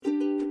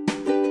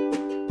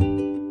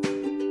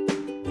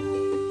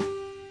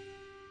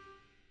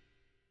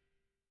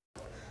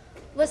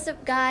What's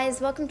up,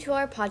 guys? Welcome to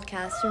our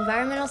podcast,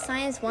 Environmental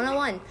Science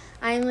 101.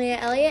 I'm Leah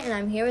Elliott, and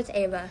I'm here with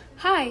Ava.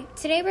 Hi.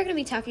 Today we're going to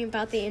be talking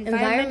about the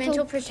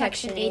Environmental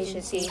Protection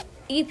Agency,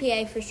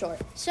 EPA for short.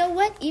 So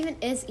what even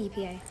is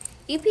EPA?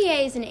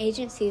 EPA is an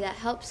agency that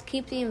helps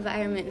keep the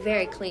environment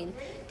very clean.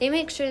 They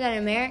make sure that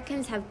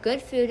Americans have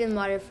good food and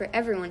water for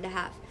everyone to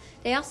have.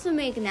 They also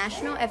make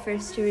national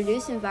efforts to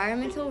reduce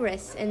environmental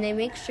risks, and they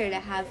make sure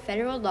to have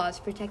federal laws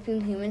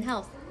protecting human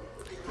health.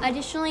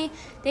 Additionally,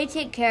 they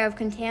take care of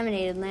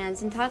contaminated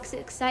lands and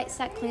toxic sites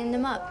that clean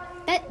them up.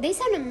 They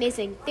sound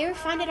amazing. They were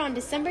founded on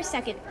December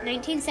 2nd,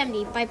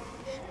 1970 by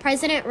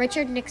President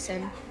Richard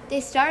Nixon.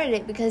 They started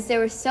it because there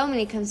were so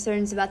many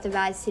concerns about the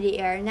bad city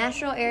air,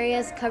 natural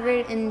areas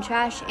covered in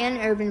trash, and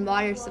urban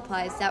water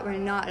supplies that were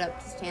not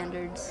up to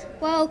standards.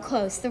 Well,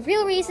 close. The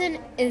real reason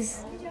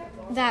is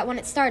that when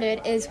it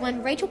started is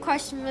when Rachel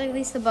Carson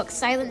released the book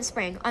Silent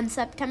Spring on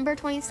September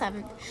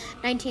 27th,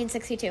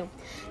 1962.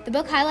 The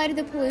book highlighted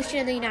the pollution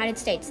in the United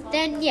States.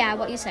 Then,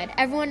 what you said.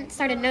 Everyone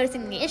started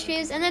noticing the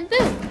issues, and then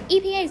boom,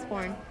 EPA is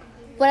born.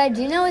 What I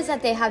do know is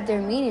that they have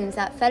their meetings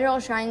at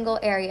Federal Triangle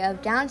area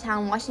of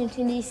downtown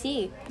Washington,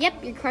 D.C.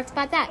 Yep, you're correct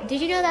about that.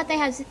 Did you know that they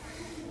have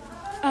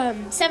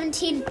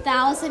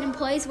 17,000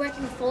 employees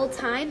working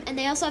full-time, and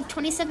they also have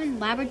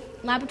 27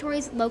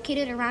 laboratories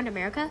located around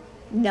America?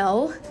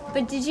 No,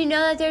 but did you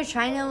know that they're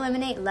trying to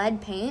eliminate lead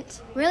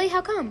paint? Really?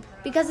 How come?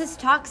 Because it's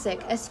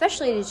toxic,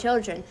 especially to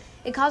children.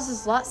 It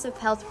causes lots of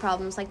health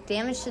problems like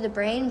damage to the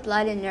brain,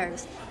 blood, and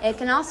nerves. It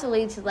can also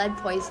lead to lead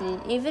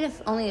poisoning, even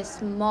if only a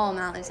small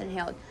amount is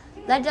inhaled.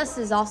 Lead dust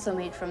is also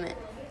made from it.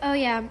 Oh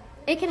yeah,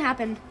 it can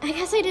happen. I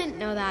guess I didn't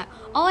know that.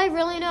 All I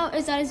really know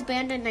is that it's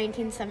banned in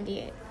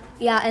 1978.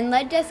 Yeah, and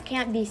lead dust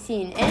can't be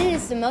seen, and it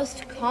is the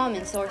most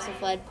common source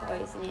of lead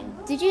poisoning.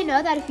 Did you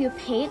know that if you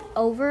paint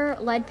over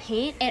lead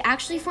paint, it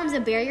actually forms a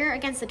barrier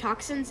against the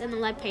toxins in the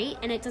lead paint,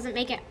 and it doesn't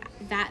make it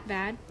that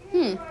bad?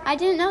 I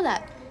didn't know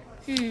that.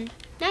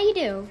 Now you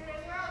do.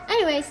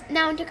 Anyways,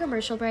 now into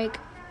commercial break.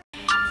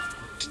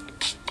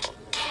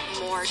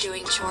 More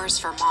doing chores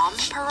for mom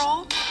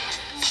parole?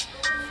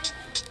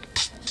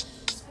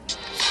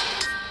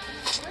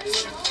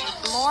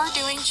 More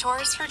doing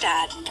chores for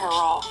dad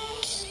parole.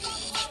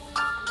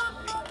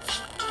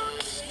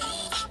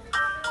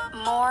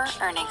 More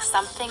earning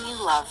something you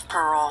love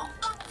parole.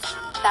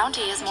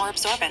 Bounty is more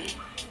absorbent,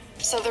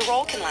 so the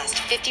roll can last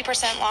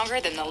 50% longer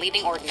than the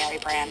leading ordinary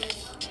brand.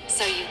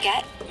 So you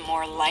get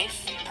more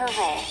life per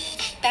roll.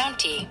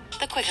 Bounty,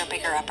 the quicker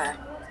picker-upper.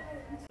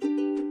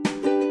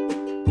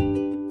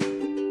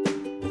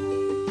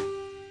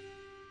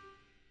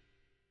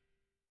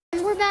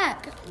 And we're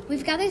back.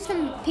 We've gathered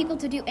some people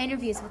to do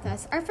interviews with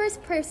us. Our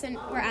first person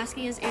we're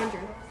asking is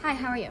Andrew. Hi,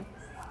 how are you?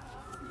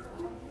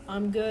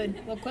 I'm good.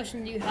 What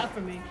question do you have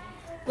for me?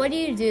 What do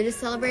you do to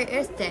celebrate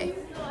Earth Day?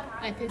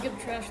 I pick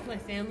up trash with my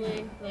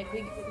family. We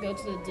go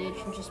to the ditch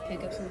and just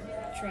pick up some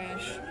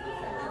trash.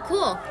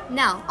 Cool.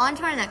 Now, on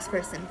to our next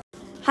person.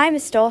 Hi,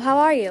 Ms. Stoll. How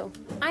are you?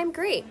 I'm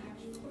great.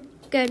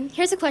 Good.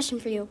 Here's a question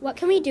for you. What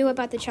can we do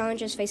about the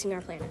challenges facing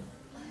our planet?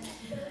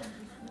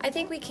 I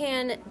think we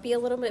can be a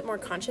little bit more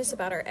conscious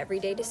about our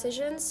everyday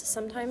decisions.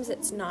 Sometimes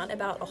it's not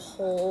about a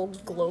whole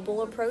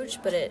global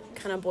approach, but it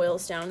kind of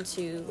boils down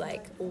to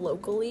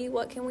locally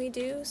what can we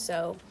do.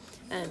 So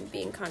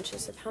being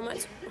conscious of how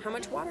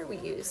much water we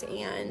use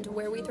and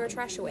where we throw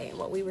trash away and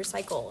what we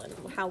recycle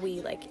and how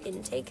we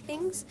intake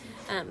things.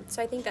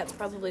 So I think that's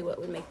probably what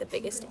would make the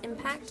biggest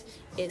impact,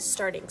 is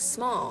starting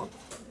small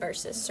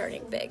versus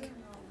starting big.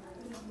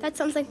 That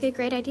sounds like a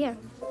great idea.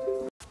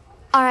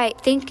 All right,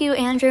 thank you,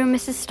 Andrew and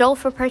Mrs. Stoll,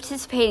 for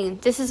participating.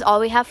 This is all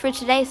we have for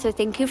today, so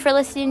thank you for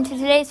listening to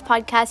today's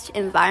podcast,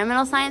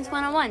 Environmental Science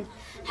 101.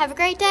 Have a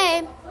great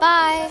day.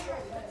 Bye.